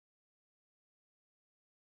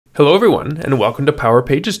Hello everyone, and welcome to Power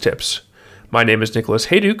Pages Tips. My name is Nicholas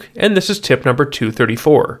Hayduke, and this is tip number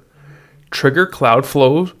 234. Trigger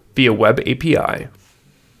Cloudflow via Web API.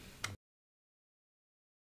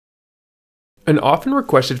 An often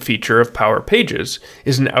requested feature of Power Pages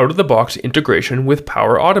is an out-of-the-box integration with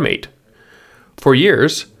Power Automate. For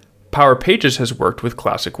years, Power Pages has worked with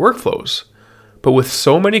classic workflows, but with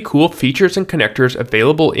so many cool features and connectors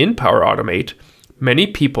available in Power Automate, many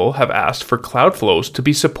people have asked for Cloudflows to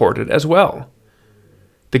be supported as well.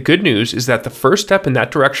 The good news is that the first step in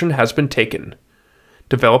that direction has been taken.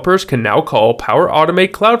 Developers can now call Power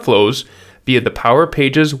Automate Cloudflows via the Power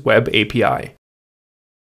Pages Web API.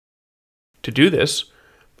 To do this,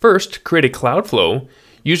 first create a Cloudflow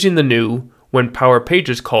using the new When Power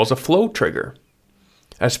Pages Calls a Flow trigger.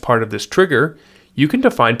 As part of this trigger, you can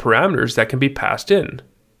define parameters that can be passed in.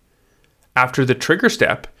 After the trigger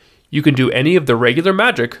step, you can do any of the regular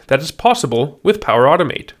magic that is possible with Power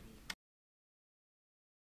Automate.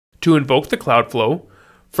 To invoke the Cloudflow,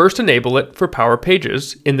 first enable it for Power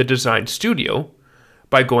Pages in the Design Studio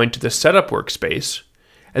by going to the Setup workspace,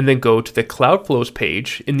 and then go to the Cloudflows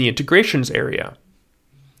page in the Integrations area.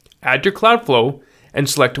 Add your Cloudflow and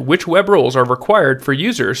select which web roles are required for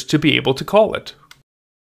users to be able to call it.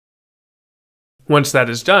 Once that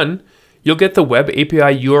is done, you'll get the Web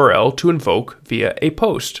API URL to invoke via a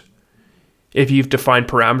post. If you've defined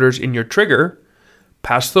parameters in your trigger,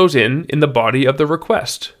 pass those in the body of the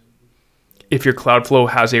request. If your Cloudflow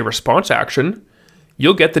has a response action,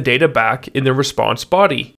 you'll get the data back in the response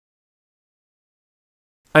body.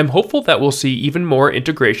 I'm hopeful that we'll see even more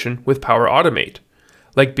integration with Power Automate,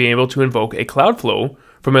 like being able to invoke a Cloudflow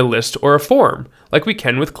from a list or a form, like we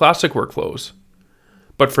can with classic workflows.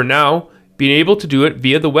 But for now, being able to do it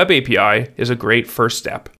via the Web API is a great first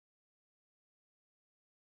step.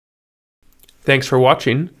 Thanks for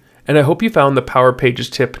watching, and I hope you found the Power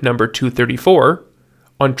Pages tip number 234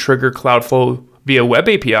 on Trigger Cloudflow via Web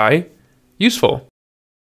API useful.